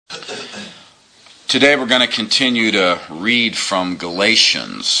Today we're going to continue to read from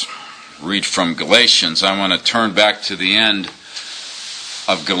Galatians. I want to turn back to the end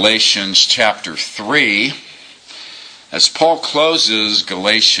of Galatians chapter 3. As Paul closes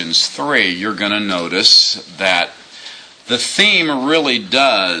Galatians 3, you're going to notice that the theme really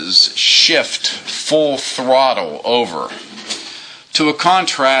does shift full throttle over to a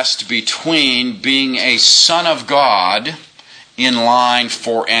contrast between being a son of God in line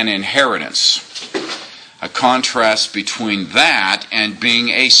for an inheritance. A contrast between that and being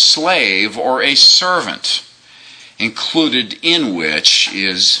a slave or a servant, included in which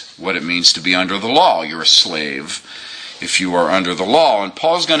is what it means to be under the law. You're a slave if you are under the law. And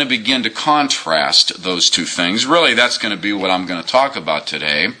Paul's going to begin to contrast those two things. Really, that's going to be what I'm going to talk about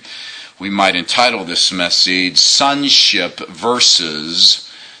today. We might entitle this message, Sonship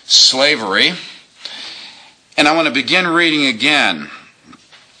versus Slavery. And I want to begin reading again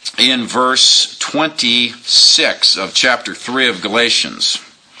in verse 26 of chapter 3 of Galatians.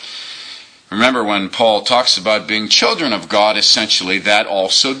 Remember, when Paul talks about being children of God, essentially that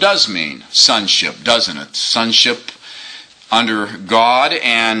also does mean sonship, doesn't it? Sonship under God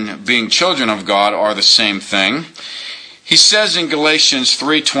and being children of God are the same thing. He says in Galatians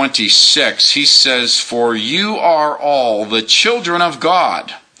 3:26, he says, "For you are all the children of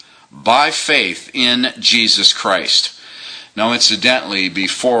God by faith in Jesus Christ." Now, incidentally,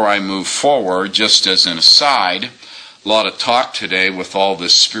 before I move forward, just as an aside, a lot of talk today with all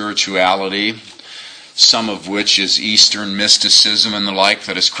this spirituality, some of which is Eastern mysticism and the like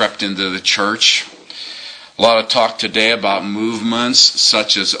that has crept into the church. A lot of talk today about movements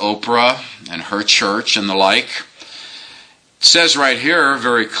such as DePra and her church and the like. It says right here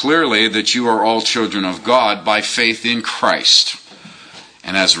very clearly that you are all children of God by faith in Christ.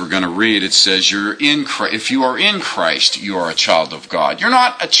 And as we're going to read, it says you're in Christ. If you are in Christ, you are a child of God. You're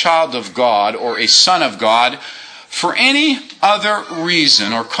not a child of God or a son of God for any other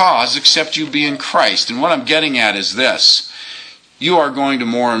reason or cause except you be in Christ. And what I'm getting at is this. You are going to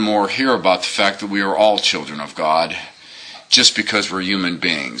more and more hear about the fact that we are all children of God just because we're human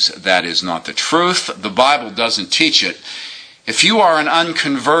beings. That is not the truth. The Bible doesn't teach it. If you are an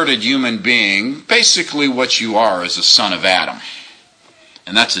unconverted human being, basically what you are is a son of Adam.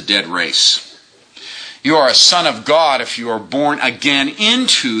 And that's a dead race. You are a son of God if you are born again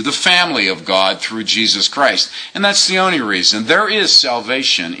into the family of God through Jesus Christ. And that's the only reason. There is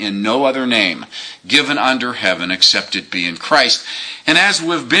salvation in no other name given under heaven except it be in Christ. And as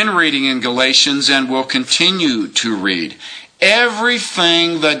we've been reading in Galatians and will continue to read,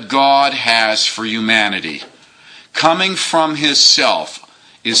 everything that God has for humanity coming from His self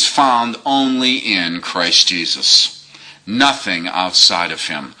is found only in Christ Jesus. Nothing outside of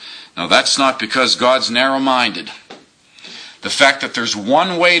Him. Now, that's not because God's narrow-minded. The fact that there's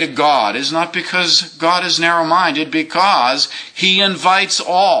one way to God is not because God is narrow-minded, because He invites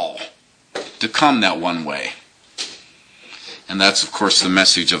all to come that one way. And that's, of course, the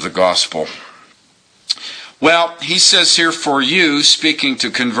message of the gospel. Well, he says here, for you, speaking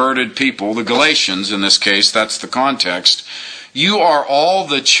to converted people, the Galatians in this case, that's the context, you are all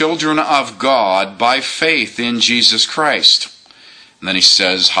the children of God by faith in Jesus Christ. And then he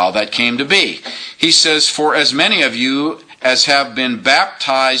says how that came to be. He says, for as many of you as have been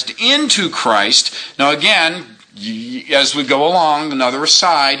baptized into Christ. Now again, as we go along, another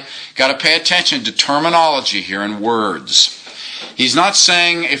aside, got to pay attention to terminology here and words. He's not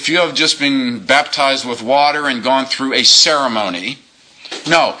saying if you have just been baptized with water and gone through a ceremony.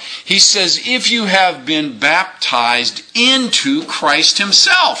 No, he says if you have been baptized into Christ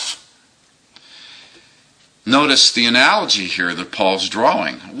Himself. Notice the analogy here that Paul's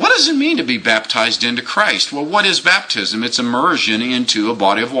drawing. What does it mean to be baptized into Christ? Well, what is baptism? It's immersion into a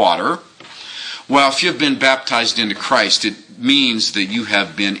body of water. Well, if you've been baptized into Christ, it means that you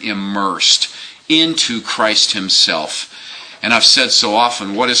have been immersed into Christ Himself. And I've said so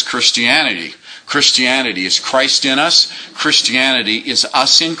often, what is Christianity? Christianity is Christ in us. Christianity is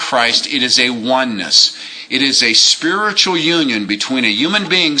us in Christ. It is a oneness. It is a spiritual union between a human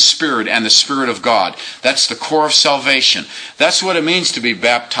being's spirit and the Spirit of God. That's the core of salvation. That's what it means to be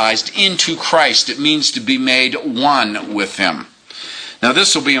baptized into Christ. It means to be made one with Him. Now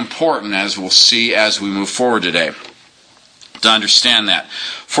this will be important, as we'll see as we move forward today, to understand that.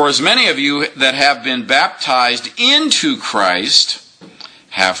 For as many of you that have been baptized into Christ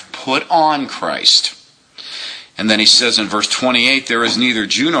have put on Christ. And then he says in verse 28, there is neither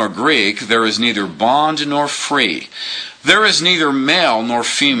Jew nor Greek, there is neither bond nor free, there is neither male nor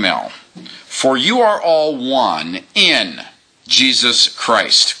female, for you are all one in Jesus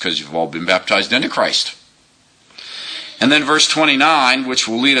Christ, because you've all been baptized into Christ. And then verse 29, which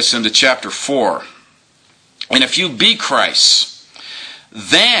will lead us into chapter 4. And if you be Christ,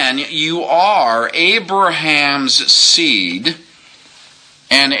 then you are Abraham's seed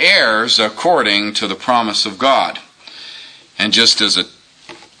and heirs according to the promise of God. And just as a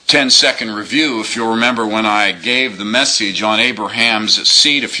 10-second review, if you'll remember when I gave the message on Abraham's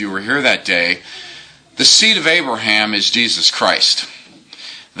seed, if you were here that day, the seed of Abraham is Jesus Christ.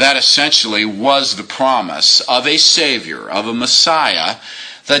 That essentially was the promise of a Savior, of a Messiah,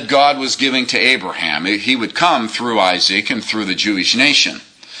 that God was giving to Abraham. He would come through Isaac and through the Jewish nation.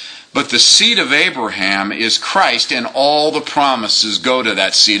 But the seed of Abraham is Christ, and all the promises go to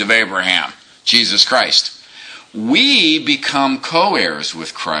that seed of Abraham, Jesus Christ. We become co-heirs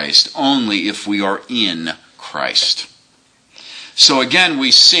with Christ only if we are in Christ. So again,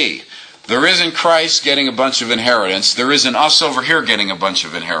 we see, there isn't Christ getting a bunch of inheritance. There isn't us over here getting a bunch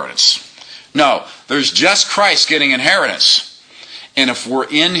of inheritance. No, there's just Christ getting inheritance. And if we're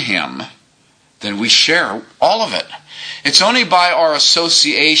in Him, then we share all of it. It's only by our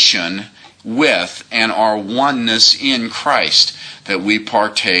association with and our oneness in Christ that we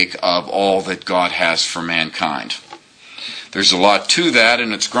partake of all that God has for mankind. There's a lot to that,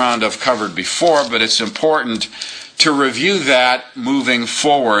 and it's ground I've covered before, but it's important to review that moving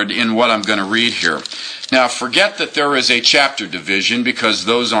forward in what I'm going to read here. Now, forget that there is a chapter division, because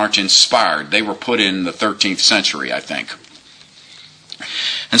those aren't inspired. They were put in the 13th century, I think.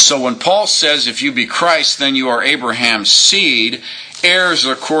 And so when Paul says, if you be Christ, then you are Abraham's seed, heirs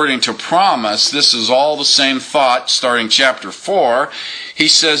according to promise, this is all the same thought starting chapter 4. He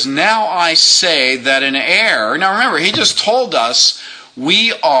says, now I say that an heir, now remember, he just told us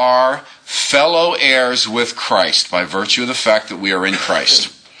we are fellow heirs with Christ by virtue of the fact that we are in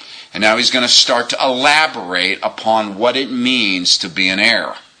Christ. And now he's going to start to elaborate upon what it means to be an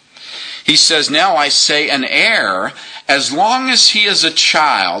heir. He says, now I say an heir, as long as he is a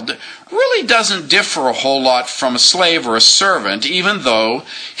child, really doesn't differ a whole lot from a slave or a servant, even though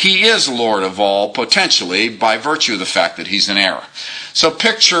he is Lord of all, potentially, by virtue of the fact that he's an heir. So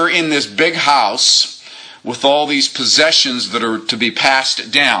picture in this big house, with all these possessions that are to be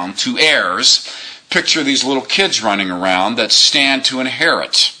passed down to heirs, picture these little kids running around that stand to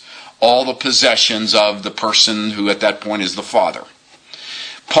inherit all the possessions of the person who at that point is the father.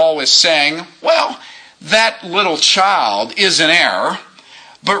 Paul is saying, well, that little child is an heir,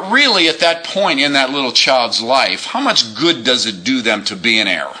 but really at that point in that little child's life, how much good does it do them to be an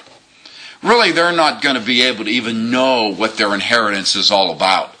heir? Really, they're not going to be able to even know what their inheritance is all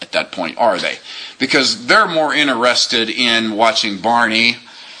about at that point, are they? Because they're more interested in watching Barney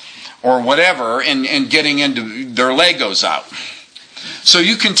or whatever and getting into their Legos out. So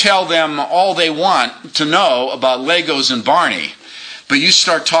you can tell them all they want to know about Legos and Barney, but you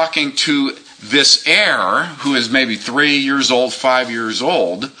start talking to this heir, who is maybe 3 years old, 5 years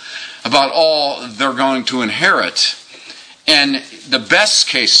old, about all they're going to inherit, and the best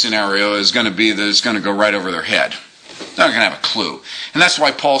case scenario is going to be that it's going to go right over their head. They're not going to have a clue. And that's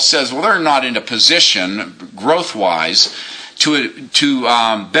why Paul says, well, they're not in a position, growth-wise,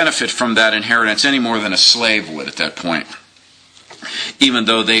 to benefit from that inheritance any more than a slave would at that point, even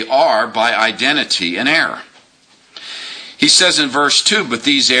though they are, by identity, an heir. He says in verse 2, but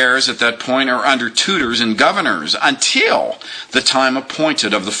these heirs at that point are under tutors and governors until the time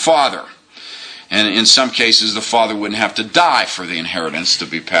appointed of the father. And in some cases, the father wouldn't have to die for the inheritance to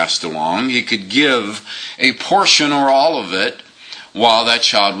be passed along. He could give a portion or all of it while that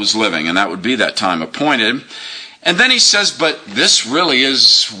child was living, and that would be that time appointed. And then he says, but this really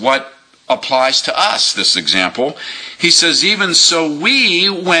is what applies to us, this example. He says, even so we,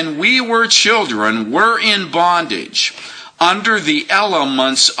 when we were children, were in bondage under the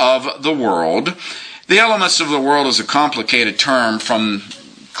elements of the world. The elements of the world is a complicated term from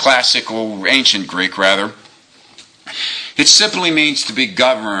classical, ancient Greek rather. It simply means to be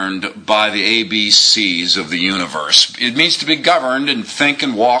governed by the ABCs of the universe. It means to be governed and think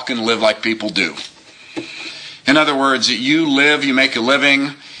and walk and live like people do. In other words, you live, you make a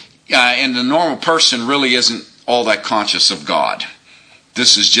living, and the normal person really isn't all that conscious of God.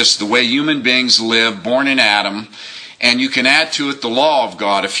 This is just the way human beings live, born in Adam. And you can add to it the law of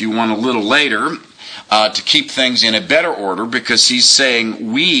God if you want a little later to keep things in a better order, because he's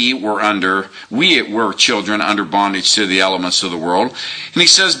saying we were children under bondage to the elements of the world. And he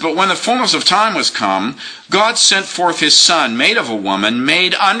says, but when the fullness of time was come, God sent forth his Son, made of a woman,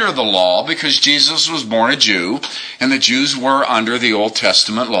 made under the law, because Jesus was born a Jew, and the Jews were under the Old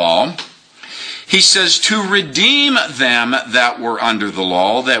Testament law. He says, to redeem them that were under the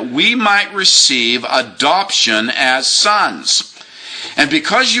law, that we might receive adoption as sons. And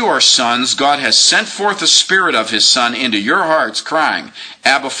because you are sons, God has sent forth the Spirit of his Son into your hearts, crying,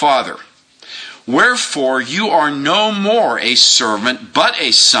 Abba, Father. Wherefore you are no more a servant, but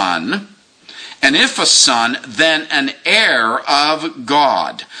a son, and if a son, then an heir of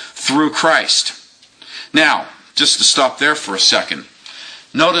God through Christ. Now, just to stop there for a second,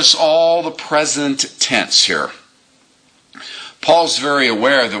 notice all the present tense here. Paul's very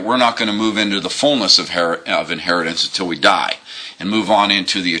aware that we're not going to move into the fullness of inheritance until we die and move on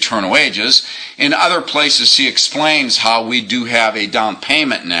into the eternal ages. In other places, he explains how we do have a down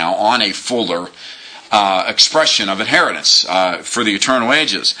payment now on a fuller expression of inheritance for the eternal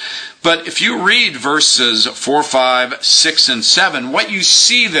ages. But if you read verses 4, 5, 6, and 7, what you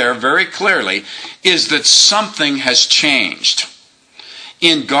see there very clearly is that something has changed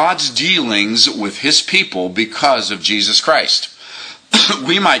in God's dealings with his people because of Jesus Christ.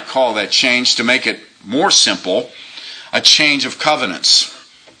 We might call that change, to make it more simple, a change of covenants.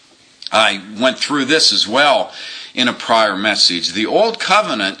 I went through this as well in a prior message. The old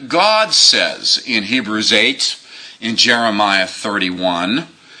covenant, God says in Hebrews 8, in Jeremiah 31,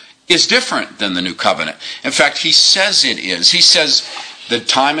 is different than the new covenant. In fact, he says it is. He says, the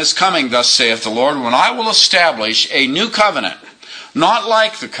time is coming, thus saith the Lord, when I will establish a new covenant, not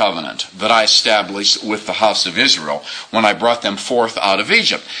like the covenant that I established with the house of Israel when I brought them forth out of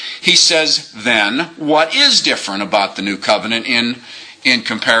Egypt. He says, then, what is different about the new covenant in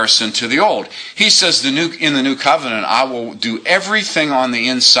comparison to the old? He says, in the new covenant, I will do everything on the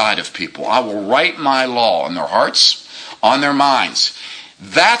inside of people. I will write my law on their hearts, on their minds.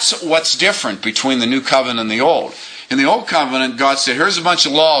 That's what's different between the new covenant and the old. In the old covenant, God said, here's a bunch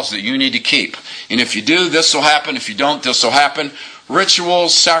of laws that you need to keep. And if you do, this will happen. If you don't, this will happen.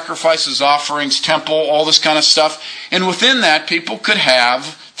 Rituals, sacrifices, offerings, temple, all this kind of stuff. And within that, people could have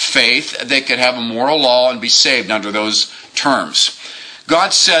faith. They could have a moral law and be saved under those terms.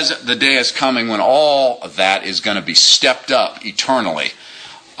 God says the day is coming when all of that is going to be stepped up eternally.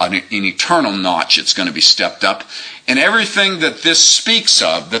 An eternal notch, it's going to be stepped up. And everything that this speaks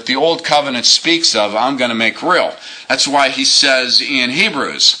of, that the old covenant speaks of, I'm going to make real. That's why he says in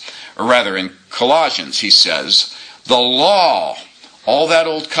Hebrews, or rather in Colossians, he says, the law, all that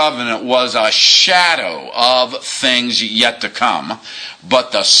old covenant was a shadow of things yet to come,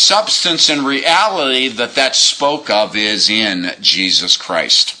 but the substance and reality that spoke of is in Jesus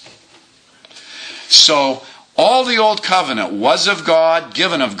Christ. So, all the old covenant was of God,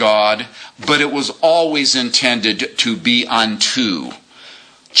 given of God, but it was always intended to be unto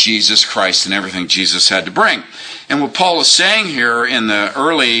Jesus Christ and everything Jesus had to bring. And what Paul is saying here in the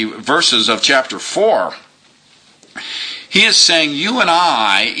early verses of chapter 4, he is saying you and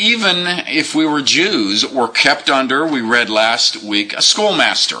I, even if we were Jews, were kept under, we read last week, a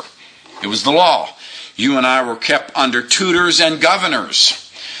schoolmaster. It was the law. You and I were kept under tutors and governors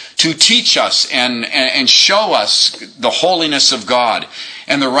to teach us and show us the holiness of God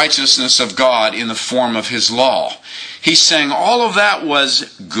and the righteousness of God in the form of his law. He's saying all of that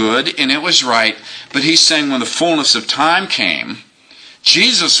was good and it was right, but he's saying when the fullness of time came,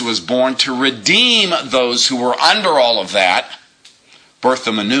 Jesus was born to redeem those who were under all of that, birth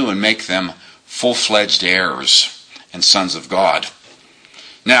them anew and make them full-fledged heirs and sons of God.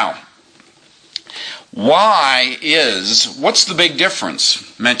 Now, what's the big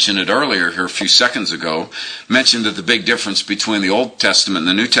difference? Mentioned it earlier here a few seconds ago. Mentioned that the big difference between the Old Testament and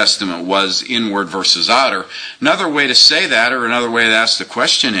the New Testament was inward versus outer. Another way to say that, or another way to ask the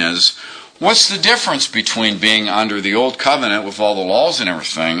question is, what's the difference between being under the Old Covenant with all the laws and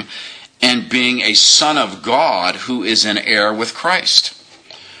everything and being a son of God who is an heir with Christ?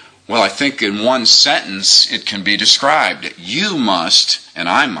 Well, I think in one sentence it can be described. You must, and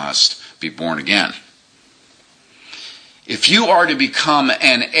I must, be born again. If you are to become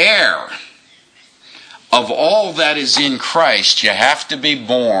an heir of all that is in Christ, you have to be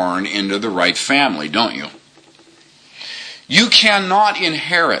born into the right family, don't you? You cannot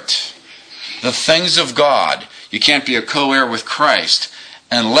inherit the things of God. You can't be a co-heir with Christ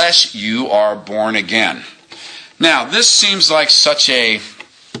unless you are born again. Now, this seems like such a,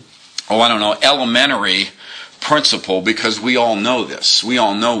 elementary principle because we all know this. We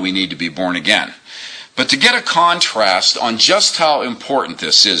all know we need to be born again. But to get a contrast on just how important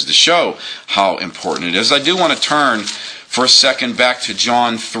this is, to show how important it is, I do want to turn for a second back to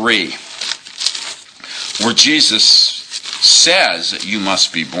John 3, where Jesus says you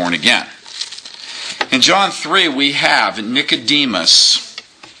must be born again. In John 3 we have Nicodemus,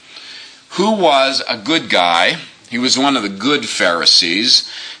 who was a good guy. He was one of the good Pharisees.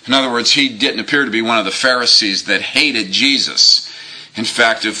 In other words, he didn't appear to be one of the Pharisees that hated Jesus. In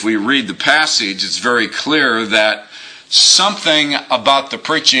fact, if we read the passage, it's very clear that something about the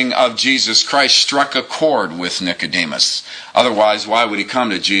preaching of Jesus Christ struck a chord with Nicodemus. Otherwise, why would he come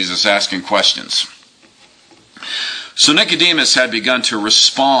to Jesus asking questions? So Nicodemus had begun to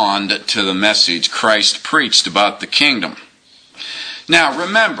respond to the message Christ preached about the kingdom. Now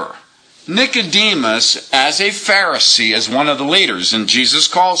remember, Nicodemus, as a Pharisee, as one of the leaders, and Jesus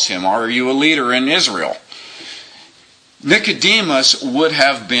calls him, "Are you a leader in Israel?" Nicodemus would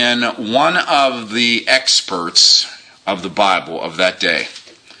have been one of the experts of the Bible of that day.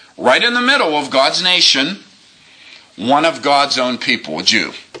 Right in the middle of God's nation, one of God's own people, a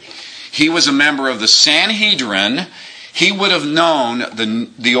Jew. He was a member of the Sanhedrin. He would have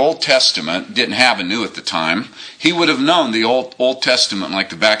known the Old Testament, didn't have a New at the time. He would have known the Old Testament like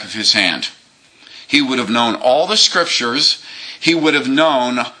the back of his hand. He would have known all the scriptures. He would have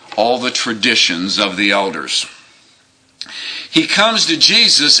known all the traditions of the elders. He comes to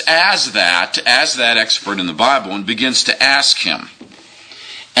Jesus as that expert in the Bible and begins to ask him.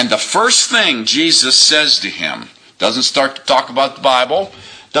 And the first thing Jesus says to him, doesn't start to talk about the Bible,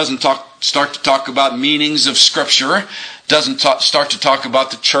 doesn't start to talk about meanings of Scripture, doesn't start to talk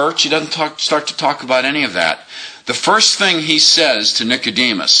about the church, he doesn't start to talk about any of that. The first thing he says to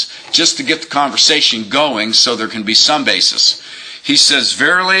Nicodemus, just to get the conversation going so there can be some basis, he says,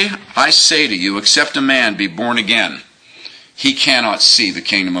 "Verily I say to you, except a man be born again, he cannot see the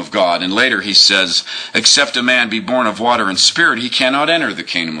kingdom of God." And later he says, "Except a man be born of water and spirit, he cannot enter the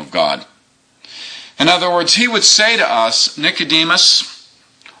kingdom of God." In other words, he would say to us, Nicodemus,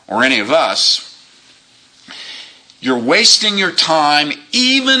 or any of us, you're wasting your time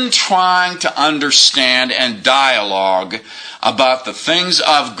even trying to understand and dialogue about the things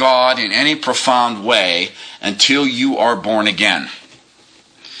of God in any profound way until you are born again.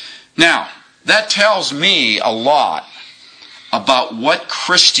 Now, that tells me a lot about what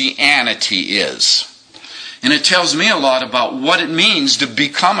Christianity is. And it tells me a lot about what it means to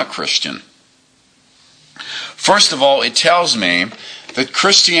become a Christian. First of all, it tells me that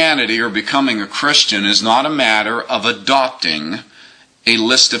Christianity, or becoming a Christian, is not a matter of adopting a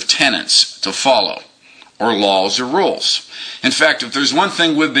list of tenets to follow, or laws or rules. In fact, if there's one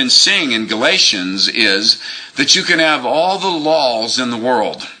thing we've been seeing in Galatians is that you can have all the laws in the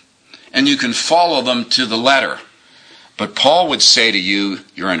world, and you can follow them to the letter. But Paul would say to you,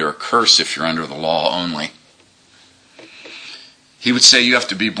 you're under a curse if you're under the law only. He would say you have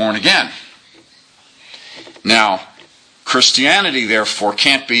to be born again. Now, Christianity, therefore,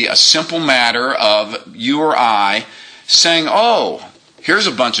 can't be a simple matter of you or I saying, "Oh, here's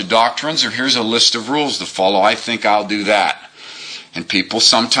a bunch of doctrines, or here's a list of rules to follow. I think I'll do that." And people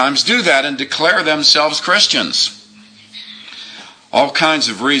sometimes do that and declare themselves Christians. All kinds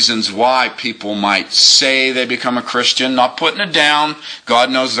of reasons why people might say they become a Christian, not putting it down. God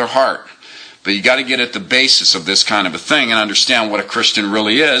knows their heart. But you got to get at the basis of this kind of a thing and understand what a Christian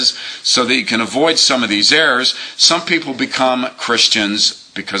really is so that you can avoid some of these errors. Some people become Christians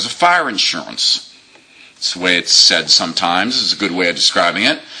because of fire insurance. It's the way it's said sometimes. It's a good way of describing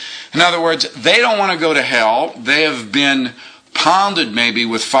it. In other words, they don't want to go to hell. They have been pounded maybe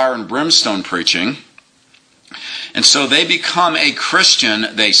with fire and brimstone preaching. And so they become a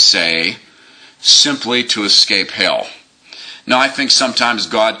Christian, they say, simply to escape hell. Now, I think sometimes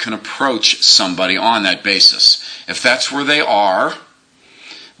God can approach somebody on that basis. If that's where they are,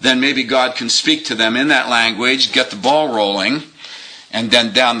 then maybe God can speak to them in that language, get the ball rolling, and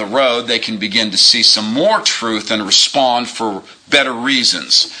then down the road they can begin to see some more truth and respond for better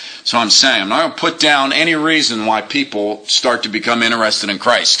reasons. So I'm saying, I'm not going to put down any reason why people start to become interested in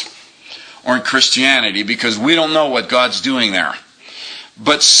Christ or in Christianity, because we don't know what God's doing there.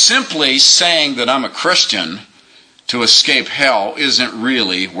 But simply saying that I'm a Christian to escape hell isn't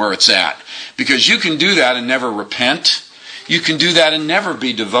really where it's at. Because you can do that and never repent. You can do that and never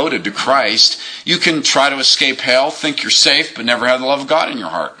be devoted to Christ. You can try to escape hell, think you're safe, but never have the love of God in your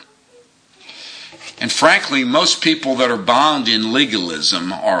heart. And frankly, most people that are bound in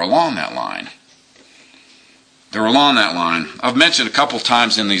legalism are along that line. They're along that line. I've mentioned a couple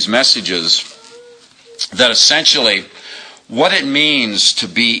times in these messages that essentially what it means to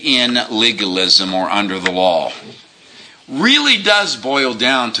be in legalism or under the law really does boil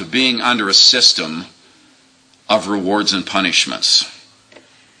down to being under a system of rewards and punishments.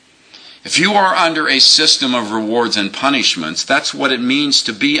 If you are under a system of rewards and punishments, that's what it means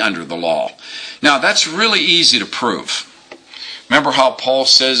to be under the law. Now, that's really easy to prove. Remember how Paul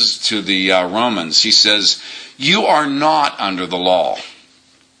says to the Romans, he says, you are not under the law,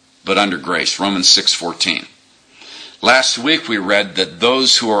 but under grace. Romans 6:14. Last week we read that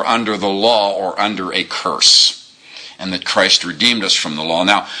those who are under the law are under a curse. and that Christ redeemed us from the law.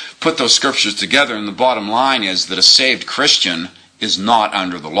 Now, put those scriptures together, and the bottom line is that a saved Christian is not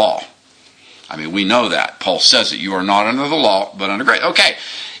under the law. I mean, we know that. Paul says it. You are not under the law, but under grace. Okay,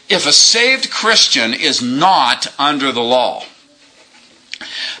 if a saved Christian is not under the law,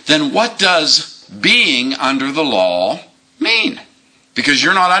 then what does being under the law mean? Because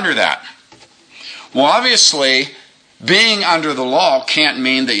you're not under that. Well, obviously, being under the law can't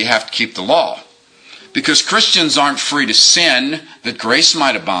mean that you have to keep the law. Because Christians aren't free to sin that grace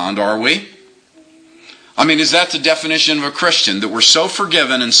might abound, are we? I mean, is that the definition of a Christian? That we're so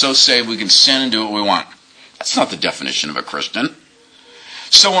forgiven and so saved we can sin and do what we want? That's not the definition of a Christian.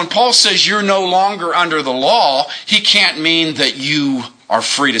 So when Paul says you're no longer under the law, he can't mean that you are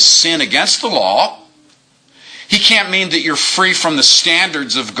free to sin against the law. He can't mean that you're free from the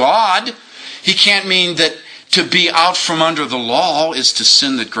standards of God. He can't mean that to be out from under the law is to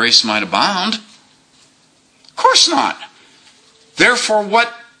sin that grace might abound. Of course not. Therefore,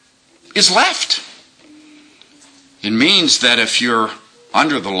 what is left? It means that if you're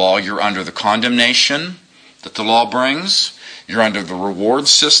under the law, you're under the condemnation that the law brings. You're under the reward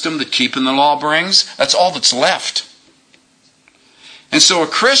system that keeping the law brings. That's all that's left. And so a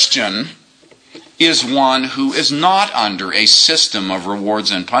Christian is one who is not under a system of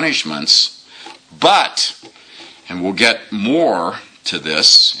rewards and punishments, but, and we'll get more to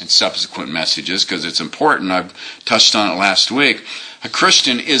this in subsequent messages because it's important, I've touched on it last week, a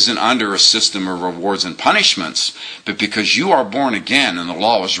Christian isn't under a system of rewards and punishments, but because you are born again and the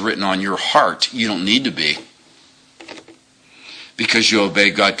law is written on your heart, you don't need to be. Because you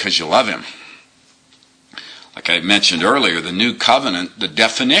obey God because you love Him. Like I mentioned earlier, the new covenant, the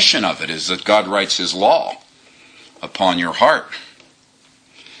definition of it is that God writes His law upon your heart.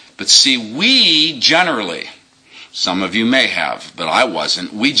 But see, we generally, some of you may have, but I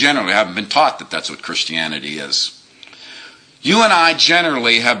wasn't, we generally haven't been taught that that's what Christianity is. You and I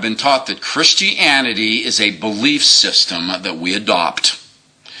generally have been taught that Christianity is a belief system that we adopt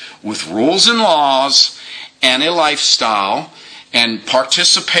with rules and laws and a lifestyle and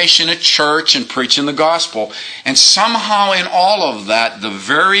participation at church and preaching the gospel. And somehow in all of that, the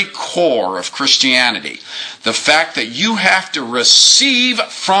very core of Christianity, the fact that you have to receive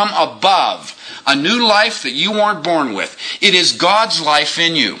from above a new life that you weren't born with. It is God's life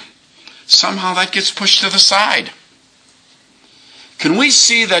in you. Somehow that gets pushed to the side. Can we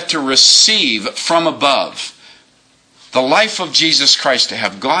see that to receive from above the life of Jesus Christ, to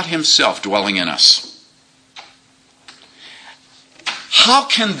have God Himself dwelling in us? How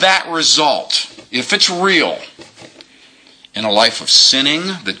can that result, if it's real, in a life of sinning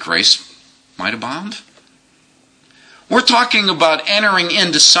that grace might abound? We're talking about entering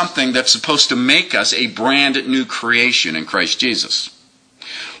into something that's supposed to make us a brand new creation in Christ Jesus.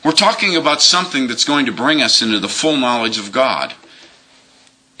 We're talking about something that's going to bring us into the full knowledge of God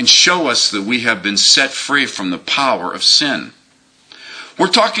and show us that we have been set free from the power of sin. We're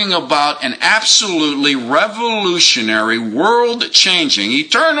talking about an absolutely revolutionary, world-changing,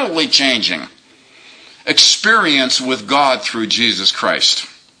 eternally changing experience with God through Jesus Christ.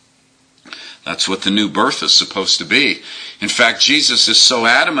 That's what the new birth is supposed to be. In fact, Jesus is so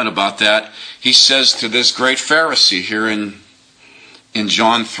adamant about that, He says to this great Pharisee here in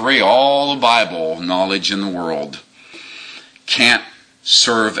John 3, all the Bible knowledge in the world can't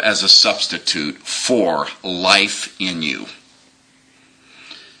serve as a substitute for life in you.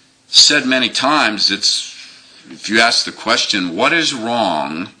 Said many times, if you ask the question, what is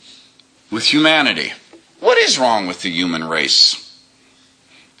wrong with humanity? What is wrong with the human race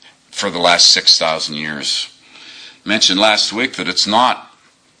for the last 6,000 years? I mentioned last week that it's not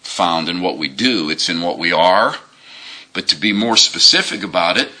found in what we do, it's in what we are. But to be more specific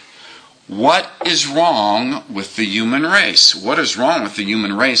about it, what is wrong with the human race? What is wrong with the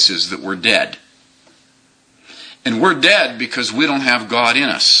human race is that we're dead. And we're dead because we don't have God in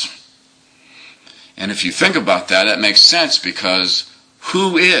us. And if you think about that, that makes sense, because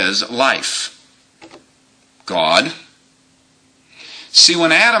who is life? God. See,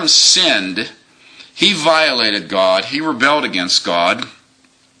 when Adam sinned, he violated God. He rebelled against God.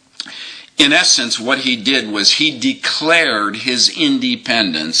 In essence, what he did was he declared his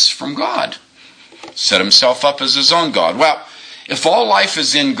independence from God. Set himself up as his own God. Well, if all life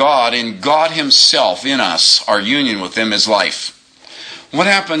is in God Himself in us, our union with Him is life. What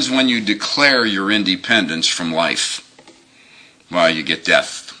happens when you declare your independence from life? Well, you get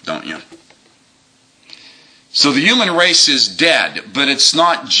death, don't you? So the human race is dead, but it's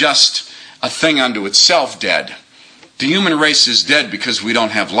not just a thing unto itself dead. The human race is dead because we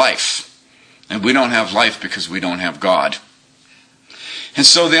don't have life. And we don't have life because we don't have God. And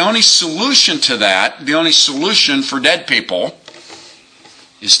so the only solution to that, the only solution for dead people,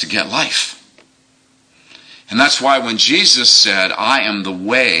 is to get life. And that's why when Jesus said, I am the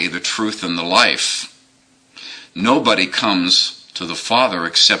way, the truth, and the life, nobody comes to the Father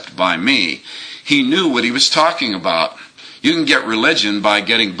except by me, he knew what he was talking about. You can get religion by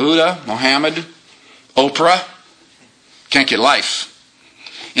getting Buddha, Mohammed, Oprah. Can't get life.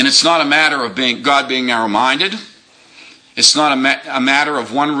 And it's not a matter of God being narrow-minded. It's not a matter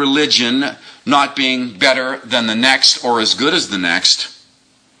of one religion not being better than the next or as good as the next.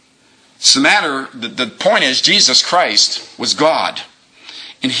 It's the point is, Jesus Christ was God.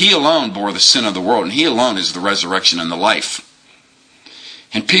 And he alone bore the sin of the world. And he alone is the resurrection and the life.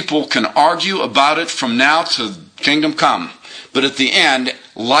 And people can argue about it from now to kingdom come. But at the end,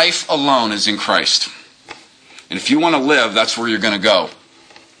 life alone is in Christ. And if you want to live, that's where you're going to go.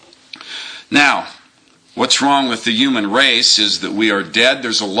 Now, what's wrong with the human race is that we are dead.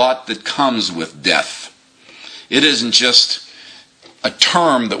 There's a lot that comes with death. It isn't just a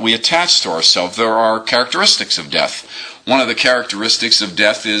term that we attach to ourselves. There are characteristics of death. One of the characteristics of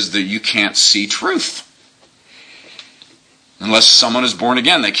death is that you can't see truth. Unless someone is born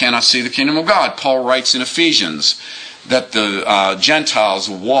again, they cannot see the kingdom of God. Paul writes in Ephesians that the Gentiles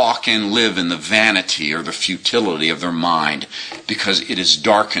walk and live in the vanity or the futility of their mind because it is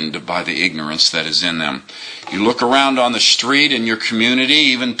darkened by the ignorance that is in them. You look around on the street in your community,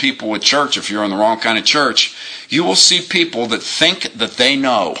 even people at church, if you're in the wrong kind of church, you will see people that think that they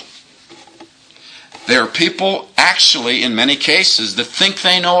know. There are people, actually, in many cases, that think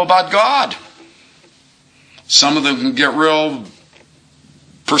they know about God. Some of them can get real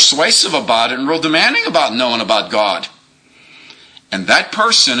persuasive about it and real demanding about knowing about God. And that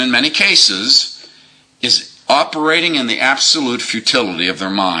person, in many cases, is operating in the absolute futility of their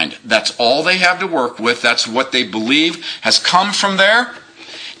mind. That's all they have to work with. That's what they believe has come from there.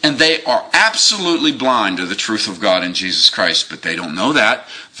 And they are absolutely blind to the truth of God in Jesus Christ. But they don't know that.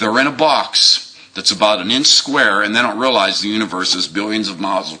 They're in a box that's about an inch square, and they don't realize the universe is billions of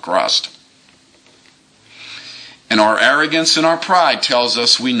miles across. And our arrogance and our pride tells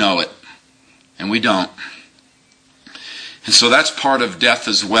us we know it. And we don't. And so that's part of death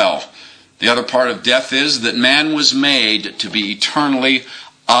as well. The other part of death is that man was made to be eternally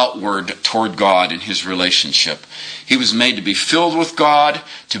outward toward God in his relationship. He was made to be filled with God,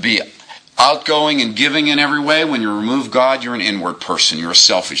 to be outgoing and giving in every way. When you remove God, you're an inward person. You're a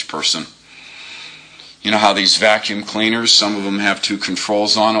selfish person. You know how these vacuum cleaners, some of them have two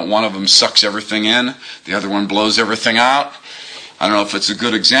controls on it. One of them sucks everything in. The other one blows everything out. I don't know if it's a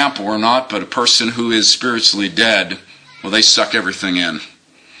good example or not, but a person who is spiritually dead, well, they suck everything in.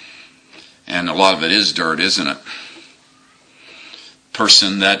 And a lot of it is dirt, isn't it?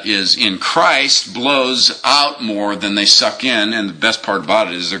 Person that is in Christ blows out more than they suck in, and the best part about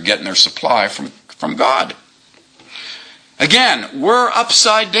it is they're getting their supply from God. Again, we're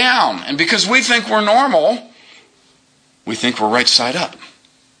upside down, and because we think we're normal, we think we're right side up.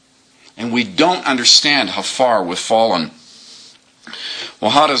 And we don't understand how far we've fallen. Well,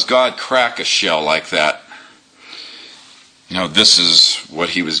 how does God crack a shell like that? You know, this is what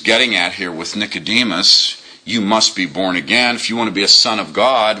he was getting at here with Nicodemus. You must be born again. If you want to be a son of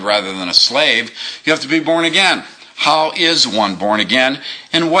God rather than a slave, you have to be born again. How is one born again?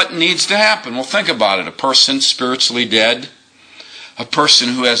 And what needs to happen? Well, think about it. A person spiritually dead. A person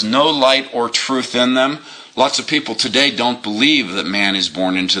who has no light or truth in them. Lots of people today don't believe that man is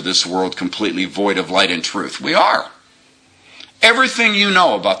born into this world completely void of light and truth. We are. Everything you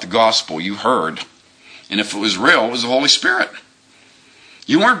know about the gospel you heard. And if it was real, it was the Holy Spirit.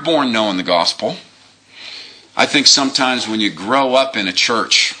 You weren't born knowing the gospel. I think sometimes when you grow up in a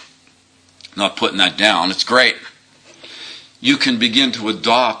church, not putting that down, it's great. You can begin to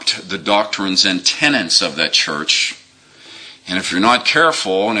adopt the doctrines and tenets of that church. And if you're not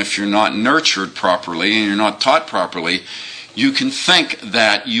careful, and if you're not nurtured properly, and you're not taught properly, you can think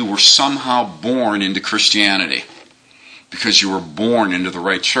that you were somehow born into Christianity because you were born into the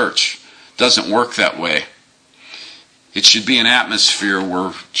right church. It doesn't work that way. It should be an atmosphere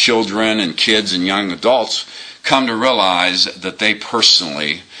where children and kids and young adults come to realize that they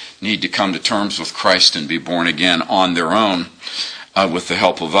personally need to come to terms with Christ and be born again on their own with the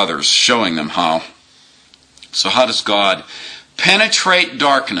help of others, showing them how. So how does God penetrate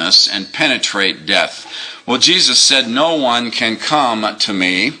darkness and penetrate death? Well, Jesus said, no one can come to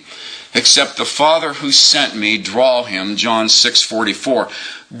me except the Father who sent me draw him, John 6:44.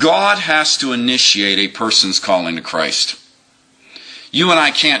 God has to initiate a person's calling to Christ. You and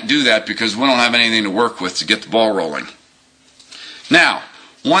I can't do that because we don't have anything to work with to get the ball rolling. Now,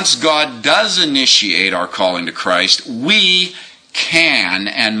 once God does initiate our calling to Christ, we can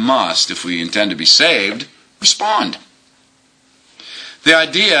and must, if we intend to be saved, respond. The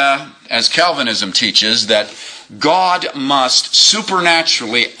idea, as Calvinism teaches, that God must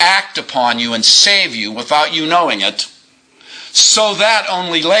supernaturally act upon you and save you without you knowing it, so that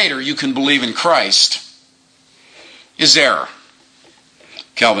only later you can believe in Christ, is error.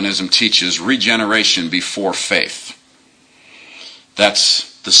 Calvinism teaches regeneration before faith.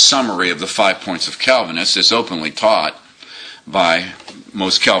 That's the summary of the 5 points of Calvinists. It's openly taught by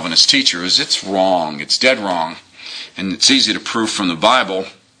most Calvinist teachers. It's wrong. It's dead wrong. And it's easy to prove from the Bible.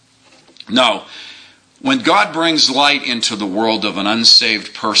 No. When God brings light into the world of an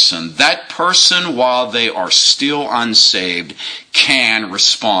unsaved person, that person, while they are still unsaved, can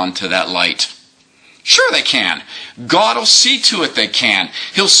respond to that light. Sure they can. God will see to it they can.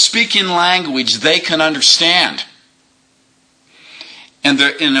 He'll speak in language they can understand. And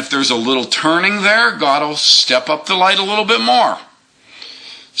if there's a little turning there, God will step up the light a little bit more.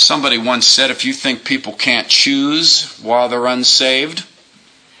 Somebody once said, if you think people can't choose while they're unsaved,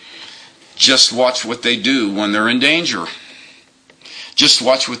 just watch what they do when they're in danger. Just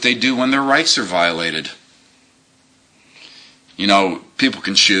watch what they do when their rights are violated. You know, people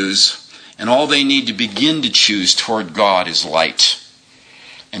can choose, and all they need to begin to choose toward God is light.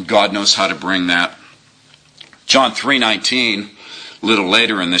 And God knows how to bring that. John 3:19, a little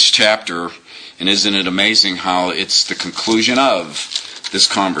later in this chapter, and isn't it amazing how it's the conclusion of this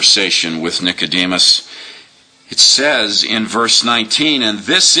conversation with Nicodemus? It says in verse 19, and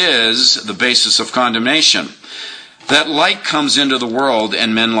this is the basis of condemnation, that light comes into the world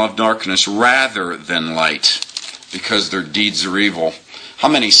and men love darkness rather than light, because their deeds are evil. How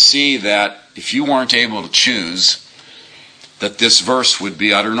many see that if you weren't able to choose, that this verse would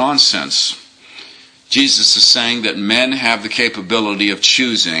be utter nonsense? Jesus is saying that men have the capability of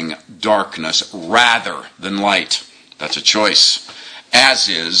choosing darkness rather than light. That's a choice. As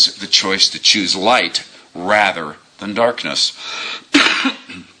is the choice to choose light rather than darkness.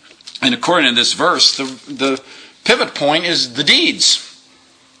 And according to this verse, the pivot point is the deeds.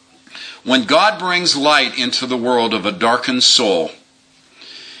 When God brings light into the world of a darkened soul,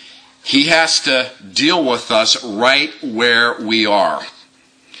 He has to deal with us right where we are.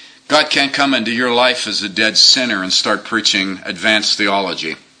 God can't come into your life as a dead sinner and start preaching advanced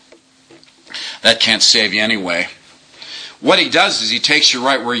theology. That can't save you anyway. What He does is He takes you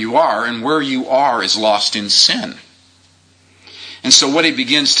right where you are, and where you are is lost in sin. And so what He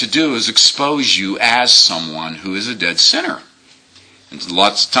begins to do is expose you as someone who is a dead sinner. And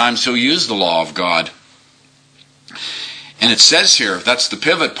lots of times He'll use the law of God. And it says here, that's the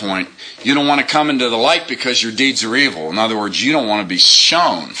pivot point, you don't want to come into the light because your deeds are evil. In other words, you don't want to be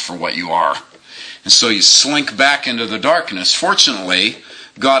shown for what you are. And so you slink back into the darkness. Fortunately,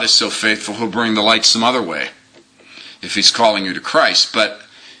 God is so faithful, He'll bring the light some other way, if He's calling you to Christ. But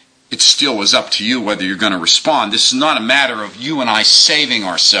it still is up to you whether you're going to respond. This is not a matter of you and I saving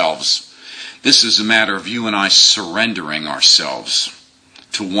ourselves. This is a matter of you and I surrendering ourselves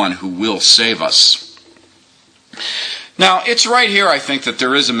to one who will save us. Now, it's right here, I think, that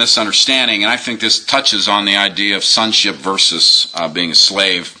there is a misunderstanding, and I think this touches on the idea of sonship versus being a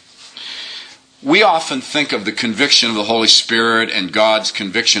slave. We often think of the conviction of the Holy Spirit and God's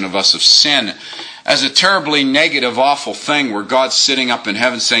conviction of us of sin as a terribly negative, awful thing where God's sitting up in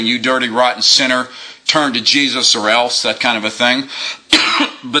heaven saying, you dirty, rotten sinner, turn to Jesus or else, that kind of a thing.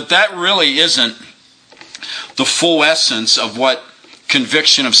 But that really isn't the full essence of what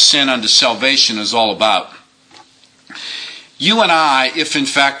conviction of sin unto salvation is all about. You and I, if in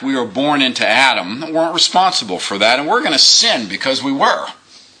fact we were born into Adam, weren't responsible for that, and we're going to sin because we were.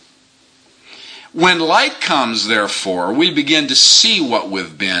 When light comes, therefore, we begin to see what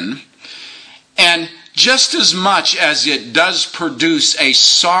we've been, and just as much as it does produce a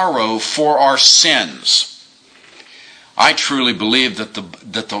sorrow for our sins, I truly believe that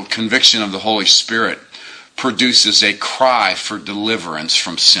the conviction of the Holy Spirit produces a cry for deliverance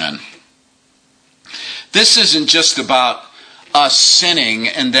from sin. This isn't just about us sinning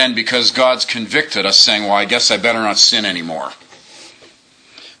and then because God's convicted us saying, well, I guess I better not sin anymore.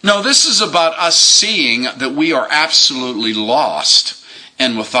 No, this is about us seeing that we are absolutely lost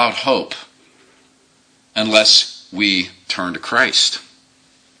and without hope unless we turn to Christ.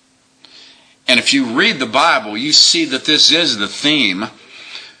 And if you read the Bible, you see that this is the theme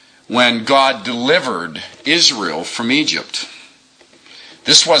when God delivered Israel from Egypt.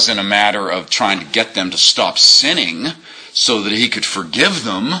 This wasn't a matter of trying to get them to stop sinning so that He could forgive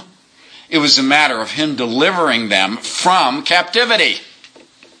them. It was a matter of Him delivering them from captivity.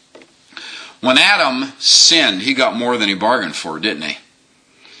 When Adam sinned, he got more than he bargained for, didn't he?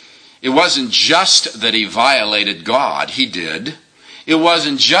 It wasn't just that he violated God. He did. It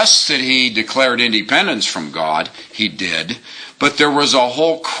wasn't just that he declared independence from God. He did. But there was a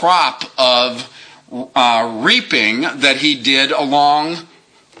whole crop of reaping that he did along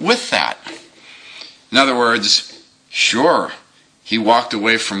with that. In other words, sure, he walked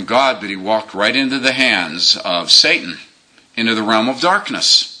away from God, but he walked right into the hands of Satan, into the realm of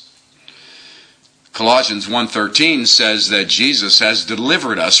darkness. Colossians 1:13 says that Jesus has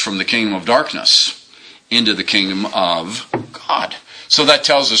delivered us from the kingdom of darkness into the kingdom of God. So that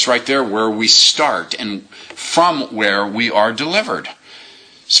tells us right there where we start and from where we are delivered.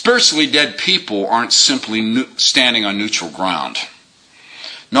 Spiritually dead people aren't simply standing on neutral ground.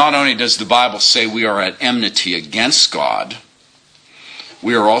 Not only does the Bible say we are at enmity against God,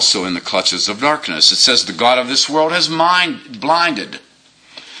 we are also in the clutches of darkness. It says the God of this world has blinded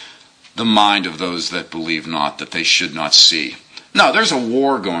the mind of those that believe not, that they should not see. Now, there's a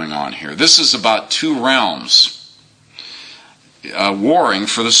war going on here. This is about two realms warring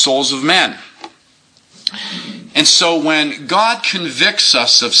for the souls of men. And so when God convicts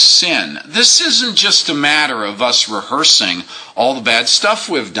us of sin, this isn't just a matter of us rehearsing all the bad stuff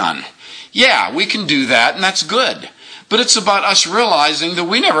we've done. Yeah, we can do that, and that's good. But it's about us realizing that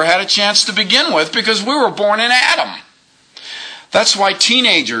we never had a chance to begin with because we were born in Adam. That's why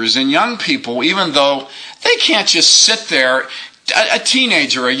teenagers and young people, even though they can't just sit there, a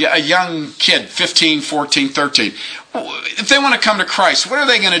teenager, a young kid, 15, 14, 13, if they want to come to Christ, what are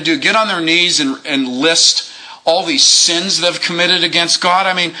they going to do? Get on their knees and list all these sins they've committed against God?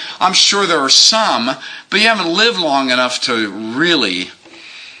 I mean, I'm sure there are some, but you haven't lived long enough to really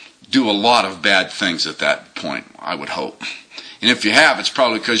do a lot of bad things at that point, I would hope. And if you have, it's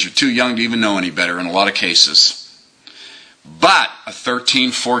probably because you're too young to even know any better in a lot of cases. But a 13,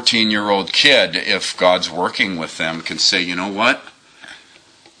 14-year-old kid, if God's working with them, can say, you know what?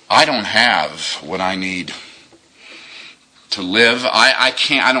 I don't have what I need to live. I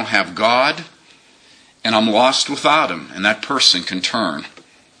don't have God, and I'm lost without Him. And that person can turn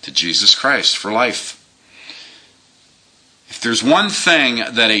to Jesus Christ for life. If there's one thing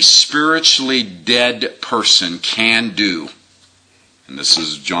that a spiritually dead person can do, and this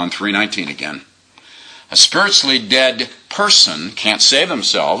is John 3:19 again, a spiritually dead person can't save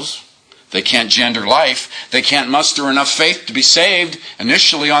themselves. They can't gender life. They can't muster enough faith to be saved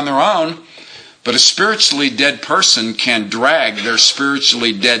initially on their own. But a spiritually dead person can drag their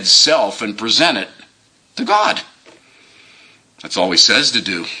spiritually dead self and present it to God. That's all He says to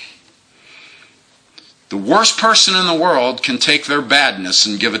do. The worst person in the world can take their badness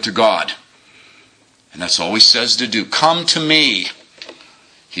and give it to God. And that's all He says to do. Come to me,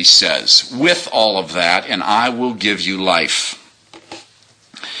 He says, with all of that, and I will give you life.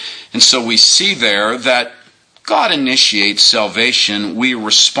 And so we see there that God initiates salvation, we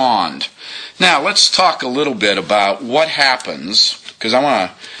respond. Now, let's talk a little bit about what happens, because I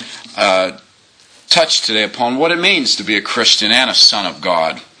want to touch today upon what it means to be a Christian and a son of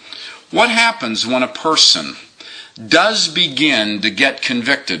God. What happens when a person does begin to get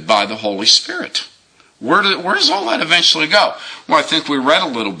convicted by the Holy Spirit? Where does all that eventually go? Well, I think we read a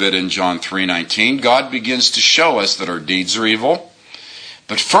little bit in John 3:19. God begins to show us that our deeds are evil.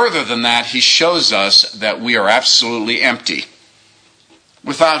 But further than that, He shows us that we are absolutely empty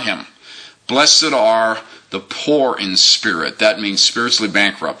without Him. Blessed are the poor in spirit. That means spiritually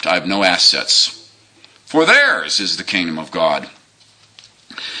bankrupt. I have no assets. For theirs is the kingdom of God.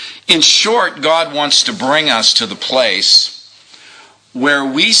 In short, God wants to bring us to the place where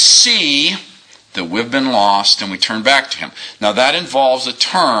we see that we've been lost and we turn back to Him. Now that involves a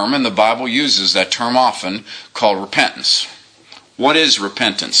term, and the Bible uses that term often, called repentance. What is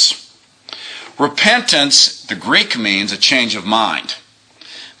repentance? Repentance, the Greek, means a change of mind.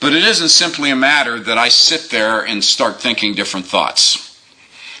 But it isn't simply a matter that I sit there and start thinking different thoughts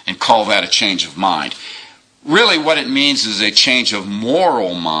and call that a change of mind. Really what it means is a change of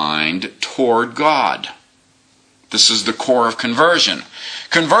moral mind toward God. This is the core of conversion.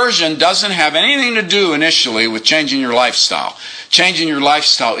 Conversion doesn't have anything to do initially with changing your lifestyle. Changing your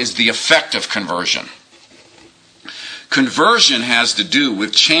lifestyle is the effect of conversion. Conversion has to do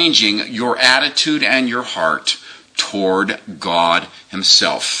with changing your attitude and your heart toward God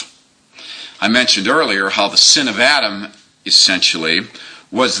Himself. I mentioned earlier how the sin of Adam, essentially,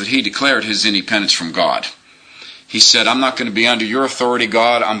 was that he declared his independence from God. He said, I'm not going to be under your authority,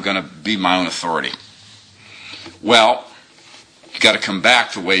 God. I'm going to be my own authority. Well, you got to come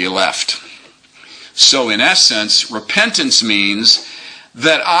back the way you left. So in essence, repentance means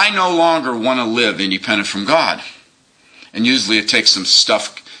that I no longer want to live independent from God. And usually it takes some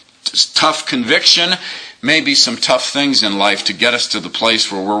tough conviction, maybe some tough things in life to get us to the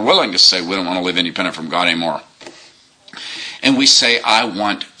place where we're willing to say we don't want to live independent from God anymore. And we say, I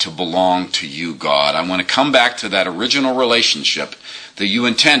want to belong to you, God. I want to come back to that original relationship that you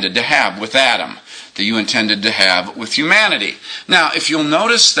intended to have with Adam, that you intended to have with humanity. Now, if you'll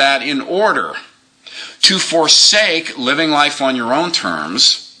notice that in order to forsake living life on your own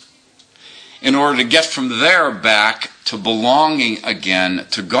terms, in order to get from there back to belonging again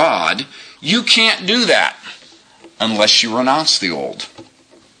to God, you can't do that unless you renounce the old.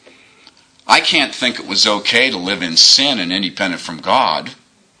 I can't think it was okay to live in sin and independent from God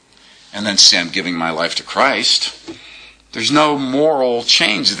and then say I'm giving my life to Christ. There's no moral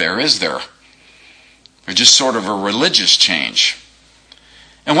change there, is there? There's just sort of a religious change.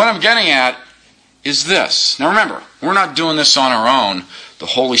 And what I'm getting at is this. Now remember, we're not doing this on our own. The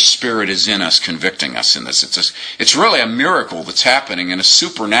Holy Spirit is in us, convicting us in this. It's really a miracle that's happening in a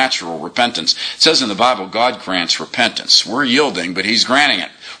supernatural repentance. It says in the Bible, God grants repentance. We're yielding, but He's granting it.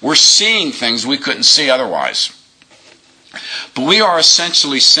 We're seeing things we couldn't see otherwise. But we are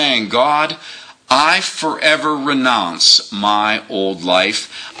essentially saying, God, I forever renounce my old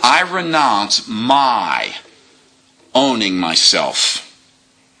life. I renounce my owning myself.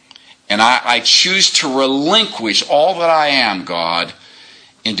 And I choose to relinquish all that I am, God,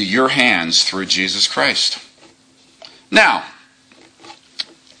 into your hands through Jesus Christ. Now,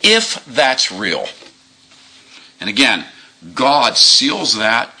 if that's real, and again, God seals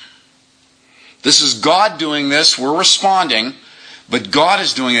that. This is God doing this. We're responding, but God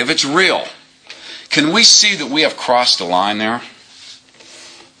is doing it. If it's real, can we see that we have crossed a line there?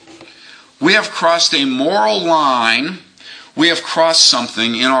 We have crossed a moral line. We have crossed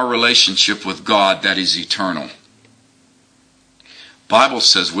something in our relationship with God that is eternal. The Bible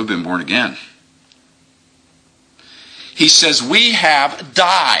says we've been born again. He says we have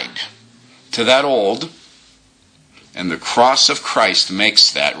died to that old, and the cross of Christ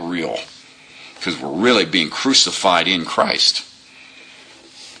makes that real, because we're really being crucified in Christ.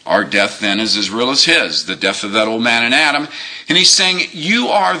 Our death then is as real as His, the death of that old man in Adam. And He's saying you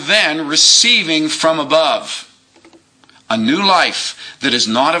are then receiving from above a new life that is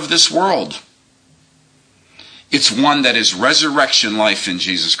not of this world. It's one that is resurrection life in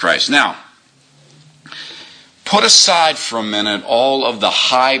Jesus Christ. Now, put aside for a minute all of the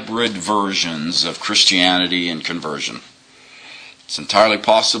hybrid versions of Christianity and conversion. It's entirely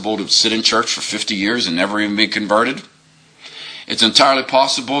possible to sit in church for 50 years and never even be converted. It's entirely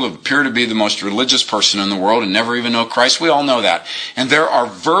possible to appear to be the most religious person in the world and never even know Christ. We all know that. And there are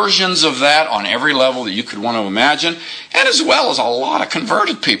versions of that on every level that you could want to imagine, and as well as a lot of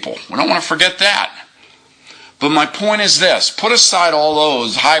converted people. We don't want to forget that. But my point is this. Put aside all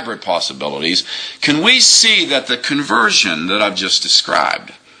those hybrid possibilities. Can we see that the conversion that I've just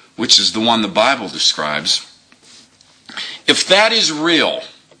described, which is the one the Bible describes, if that is real,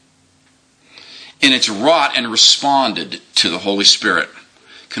 and it's wrought and responded to the Holy Spirit,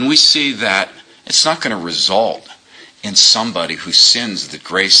 can we see that it's not going to result in somebody who sins that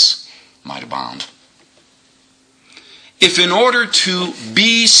grace might abound? If in order to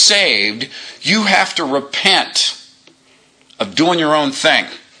be saved, you have to repent of doing your own thing,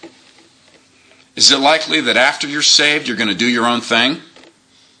 is it likely that after you're saved, you're going to do your own thing?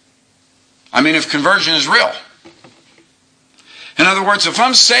 I mean, if conversion is real. In other words, if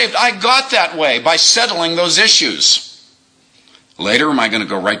I'm saved, I got that way by settling those issues. Later, am I going to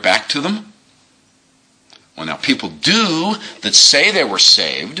go right back to them? Well, now, people do that say they were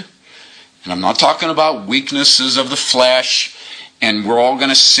saved. And I'm not talking about weaknesses of the flesh and we're all going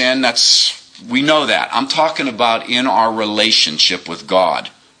to sin. We know that. I'm talking about in our relationship with God.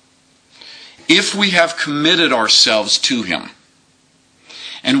 If we have committed ourselves to Him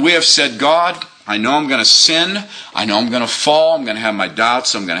and we have said, God, I know I'm going to sin. I know I'm going to fall. I'm going to have my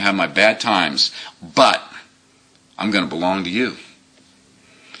doubts. I'm going to have my bad times. But I'm going to belong to you.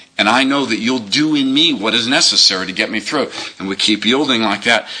 And I know that you'll do in me what is necessary to get me through. And we keep yielding like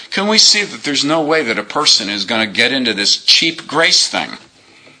that. Can we see that there's no way that a person is going to get into this cheap grace thing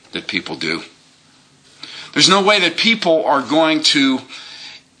that people do? There's no way that people are going to,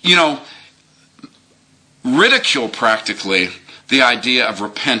 ridicule practically the idea of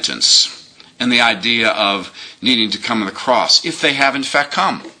repentance and the idea of needing to come to the cross if they have in fact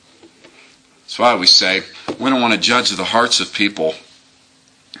come. That's why we say we don't want to judge the hearts of people.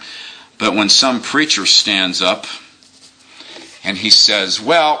 But when some preacher stands up and he says,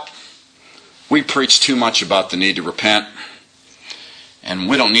 well, we preach too much about the need to repent and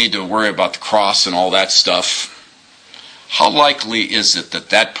we don't need to worry about the cross and all that stuff, how likely is it that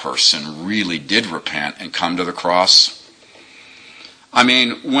that person really did repent and come to the cross? I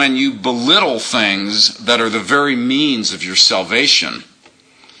mean, when you belittle things that are the very means of your salvation,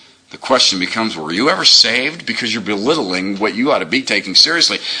 The question becomes, were you ever saved? Because you're belittling what you ought to be taking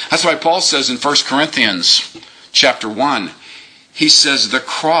seriously. That's why Paul says in 1 Corinthians chapter 1, he says the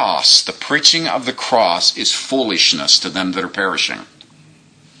cross, the preaching of the cross, is foolishness to them that are perishing.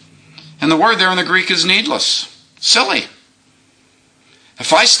 And the word there in the Greek is needless, silly.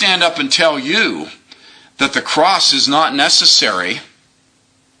 If I stand up and tell you that the cross is not necessary, the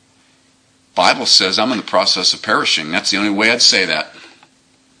Bible says I'm in the process of perishing. That's the only way I'd say that.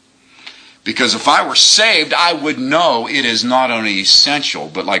 Because if I were saved, I would know it is not only essential,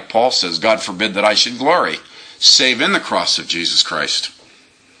 but like Paul says, God forbid that I should glory, save in the cross of Jesus Christ.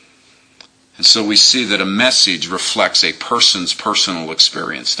 And so we see that a message reflects a person's personal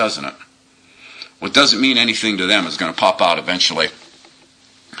experience, doesn't it? What doesn't mean anything to them is going to pop out eventually.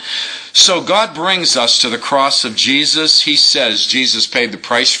 So God brings us to the cross of Jesus. He says Jesus paid the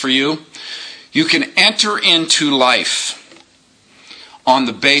price for you. You can enter into life on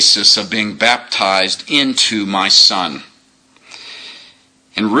the basis of being baptized into my Son.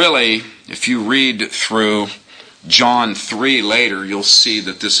 And really, if you read through John 3 later, you'll see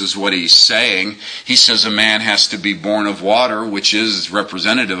that this is what he's saying. He says a man has to be born of water, which is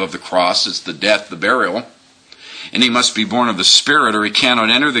representative of the cross. It's the death, the burial. And he must be born of the Spirit, or he cannot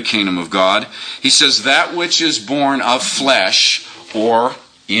enter the kingdom of God. He says that which is born of flesh, or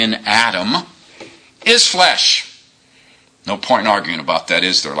in Adam, is flesh. No point in arguing about that,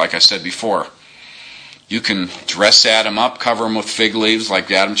 is there? Like I said before, you can dress Adam up, cover him with fig leaves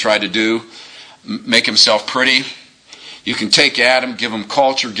like Adam tried to do, make himself pretty. You can take Adam, give him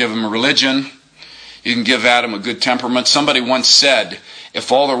culture, give him a religion. You can give Adam a good temperament. Somebody once said,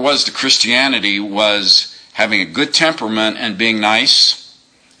 if all there was to Christianity was having a good temperament and being nice,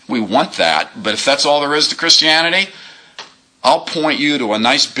 we want that. But if that's all there is to Christianity, I'll point you to a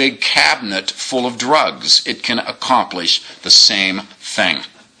nice big cabinet full of drugs. It can accomplish the same thing.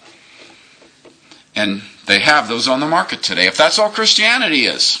 And they have those on the market today, if that's all Christianity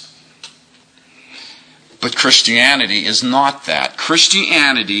is. But Christianity is not that.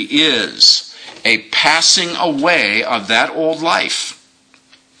 Christianity is a passing away of that old life.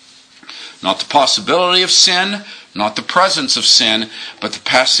 Not the possibility of sin, not the presence of sin, but the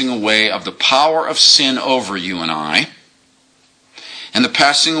passing away of the power of sin over you and I, and the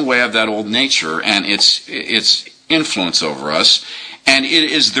passing away of that old nature and its influence over us, and it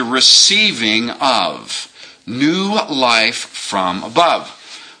is the receiving of new life from above.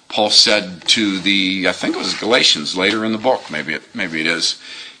 Paul said to I think it was Galatians later in the book, maybe it is.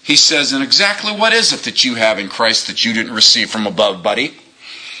 He says, and exactly what is it that you have in Christ that you didn't receive from above, buddy?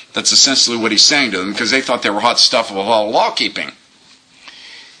 That's essentially what he's saying to them, because they thought they were hot stuff of all law keeping.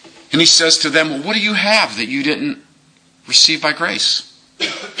 And he says to them, well, what do you have that you didn't receive by grace?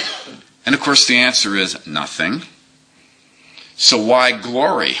 And of course the answer is nothing. So why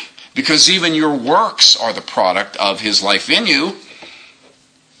glory? Because even your works are the product of his life in you,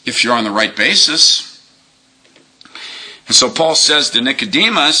 if you're on the right basis. And so Paul says to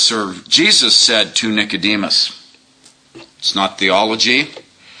Nicodemus, or Jesus said to Nicodemus, it's not theology,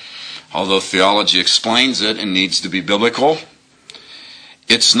 although theology explains it and needs to be biblical.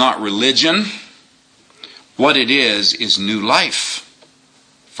 It's not religion. What it is new life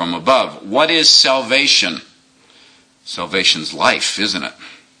from above. What is salvation? Salvation's life, isn't it?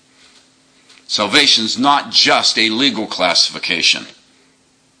 Salvation's not just a legal classification.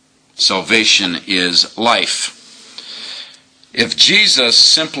 Salvation is life. If Jesus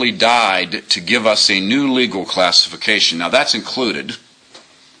simply died to give us a new legal classification, now that's included,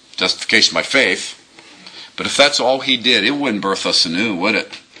 justification by faith, but if that's all he did, it wouldn't birth us anew, would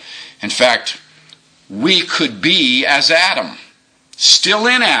it? In fact, we could be as Adam, still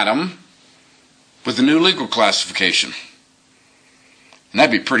in Adam, with a new legal classification. And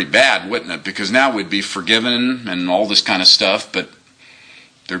that'd be pretty bad, wouldn't it? Because now we'd be forgiven and all this kind of stuff, but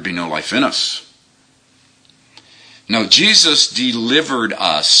there'd be no life in us. No, Jesus delivered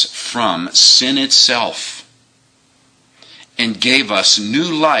us from sin itself and gave us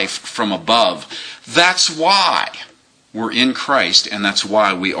new life from above. That's why we're in Christ, and that's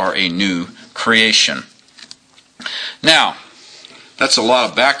why we are a new creation. Now, that's a lot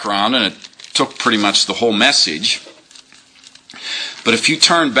of background, and it took pretty much the whole message. But if you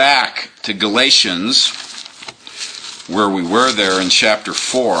turn back to Galatians, where we were there in chapter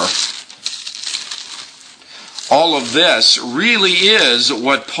 4, all of this really is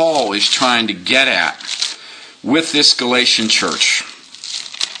what Paul is trying to get at with this Galatian church.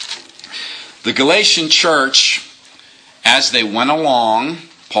 The Galatian church, as they went along,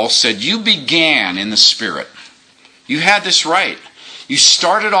 Paul said, you began in the Spirit. You had this right. You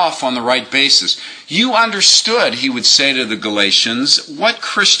started off on the right basis. you understood, he would say to the Galatians, what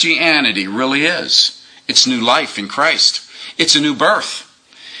Christianity really is. It's new life in Christ. It's a new birth.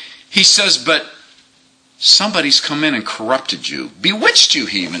 He says, but somebody's come in and corrupted you. Bewitched you,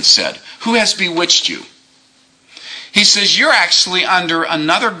 he even said. Who has bewitched you? He says, you're actually under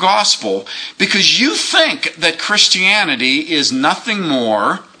another gospel because you think that Christianity is nothing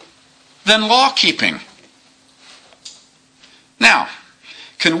more than law-keeping. Now,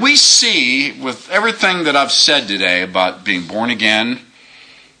 can we see, with everything that I've said today about being born again,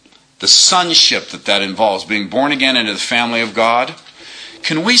 the sonship that involves, being born again into the family of God,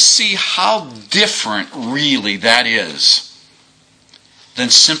 can we see how different really that is than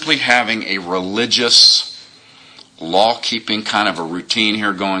simply having a religious, law-keeping kind of a routine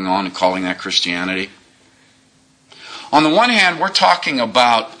here going on and calling that Christianity? On the one hand, we're talking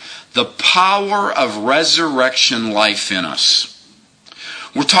about the power of resurrection life in us.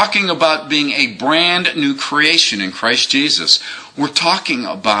 We're talking about being a brand new creation in Christ Jesus. We're talking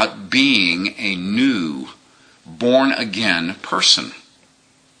about being a new, born-again person.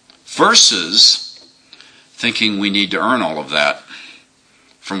 Versus thinking we need to earn all of that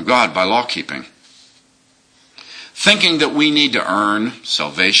from God by law-keeping. Thinking that we need to earn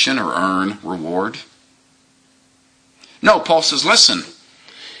salvation or earn reward. No, Paul says, listen,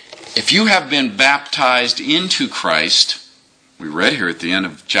 if you have been baptized into Christ, we read here at the end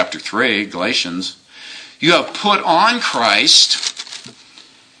of chapter 3, Galatians, you have put on Christ,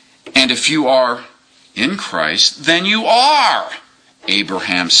 and if you are in Christ, then you are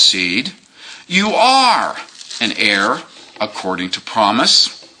Abraham's seed. You are an heir according to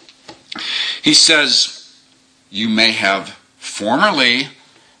promise. He says, you may have formerly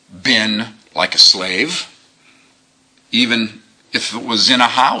been like a slave, even if it was in a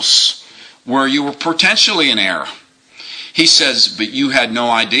house where you were potentially an heir. He says, but you had no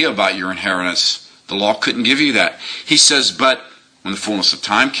idea about your inheritance. The law couldn't give you that. He says, but when the fullness of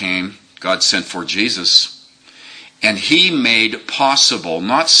time came, God sent forth Jesus. And he made possible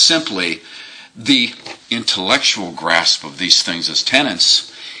not simply the intellectual grasp of these things as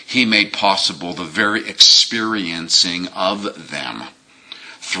tenets. He made possible the very experiencing of them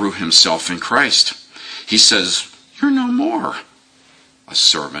through himself in Christ. He says, you're no more a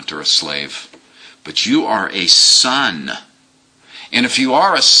servant or a slave, but you are a son. And if you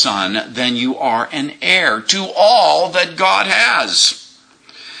are a son, then you are an heir to all that God has.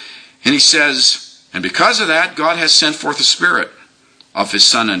 And he says, and because of that, God has sent forth the Spirit of his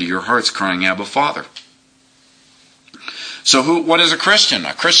Son into your hearts, crying, Abba, Father. So what is a Christian?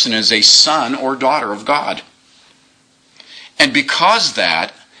 A Christian is a son or daughter of God. And because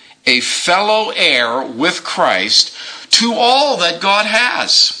that, a fellow heir with Christ to all that God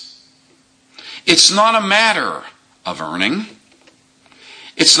has. It's not a matter of earning.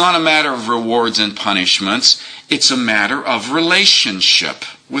 It's not a matter of rewards and punishments. It's a matter of relationship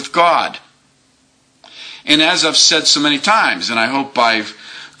with God. And as I've said so many times, and I hope by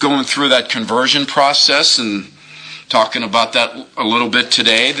going through that conversion process and talking about that a little bit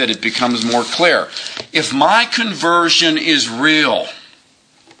today, that it becomes more clear. If my conversion is real,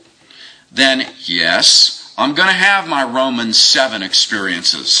 then yes, I'm going to have my Romans 7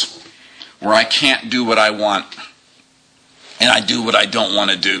 experiences where I can't do what I want and I do what I don't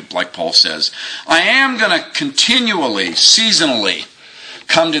want to do, like Paul says. I am going to continually, seasonally,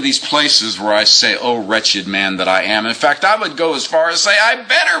 come to these places where I say, oh, wretched man that I am. In fact, I would go as far as say, I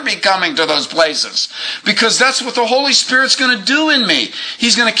better be coming to those places, because that's what the Holy Spirit's going to do in me.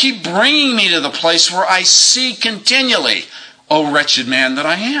 He's going to keep bringing me to the place where I see continually, oh, wretched man that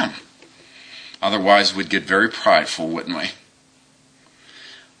I am. Otherwise, we'd get very prideful, wouldn't we?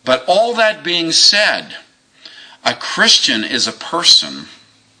 But all that being said, a Christian is a person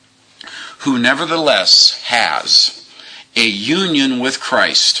who nevertheless has a union with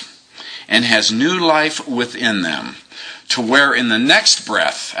Christ and has new life within them, to where in the next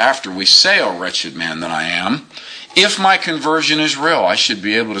breath, after we say, oh, wretched man that I am, if my conversion is real, I should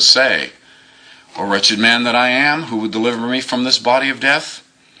be able to say, oh, wretched man that I am, who would deliver me from this body of death?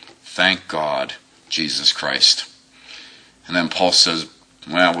 Thank God, Jesus Christ. And then Paul says,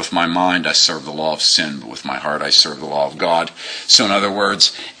 well, with my mind I serve the law of sin, but with my heart I serve the law of God. So in other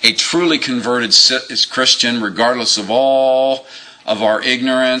words, a truly converted Christian, regardless of all of our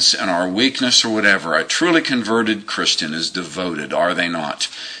ignorance and our weakness or whatever, a truly converted Christian is devoted, are they not,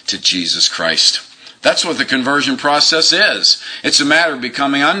 to Jesus Christ. That's what the conversion process is. It's a matter of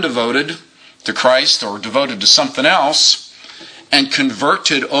becoming undevoted to Christ or devoted to something else and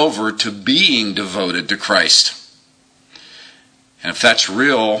converted over to being devoted to Christ. And if that's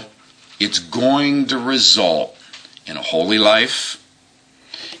real, it's going to result in a holy life,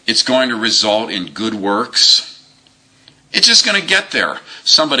 It's going to result in good works. It's just going to get there.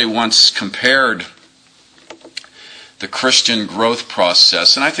 Somebody once compared the Christian growth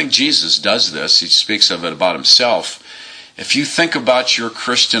process, and I think Jesus does this. He speaks of it about himself. If you think about your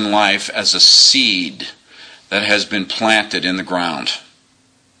Christian life as a seed that has been planted in the ground,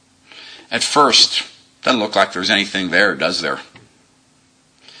 at first, it doesn't look like there's anything there, does there?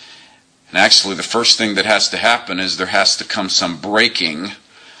 And actually, the first thing that has to happen is there has to come some breaking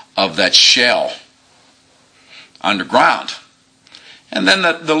of that shell underground. And then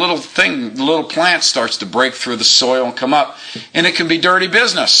the little plant starts to break through the soil and come up. And it can be dirty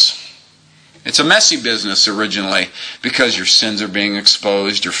business. It's a messy business originally because your sins are being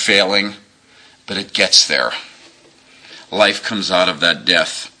exposed, you're failing. But it gets there. Life comes out of that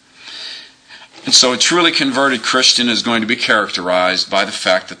death. And so a truly converted Christian is going to be characterized by the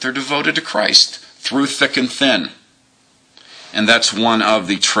fact that they're devoted to Christ through thick and thin. And that's one of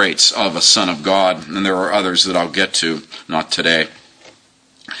the traits of a son of God. And there are others that I'll get to, not today.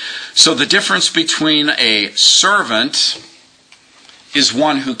 So the difference between a servant is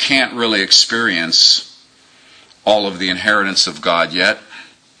one who can't really experience all of the inheritance of God yet,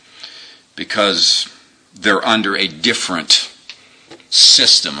 because they're under a different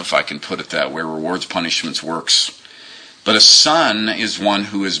system, if I can put it that way, rewards, punishments, works. But a son is one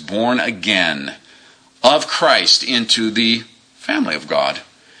who is born again of Christ into the family of God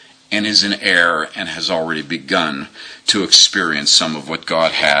and is an heir and has already begun to experience some of what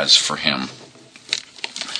God has for him.